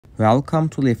Welcome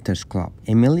to Lifters Club.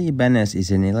 Emily Ibanez is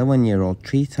an 11-year-old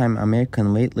three-time American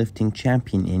weightlifting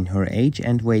champion in her age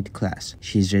and weight class.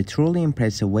 She's a truly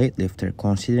impressive weightlifter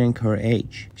considering her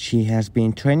age. She has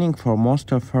been training for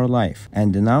most of her life,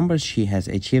 and the numbers she has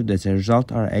achieved as a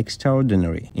result are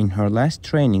extraordinary. In her last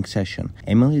training session,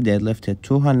 Emily deadlifted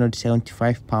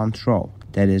 275 pounds raw,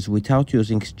 that is without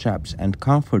using straps, and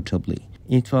comfortably.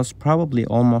 It was probably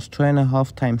almost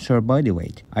 2.5 times her body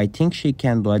weight. I think she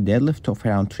can do a deadlift of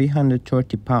around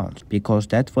 330 pounds because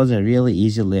that was a really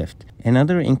easy lift.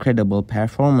 Another incredible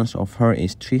performance of her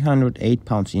is 308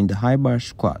 pounds in the high bar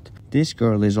squat. This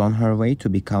girl is on her way to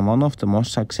become one of the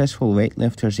most successful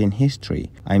weightlifters in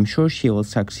history. I'm sure she will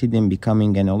succeed in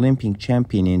becoming an Olympic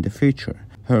champion in the future.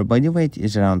 Her body weight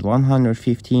is around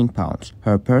 115 pounds.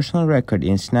 Her personal record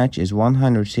in snatch is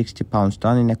 160 pounds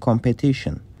done in a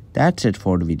competition. That's it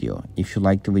for the video. If you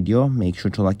liked the video, make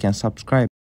sure to like and subscribe.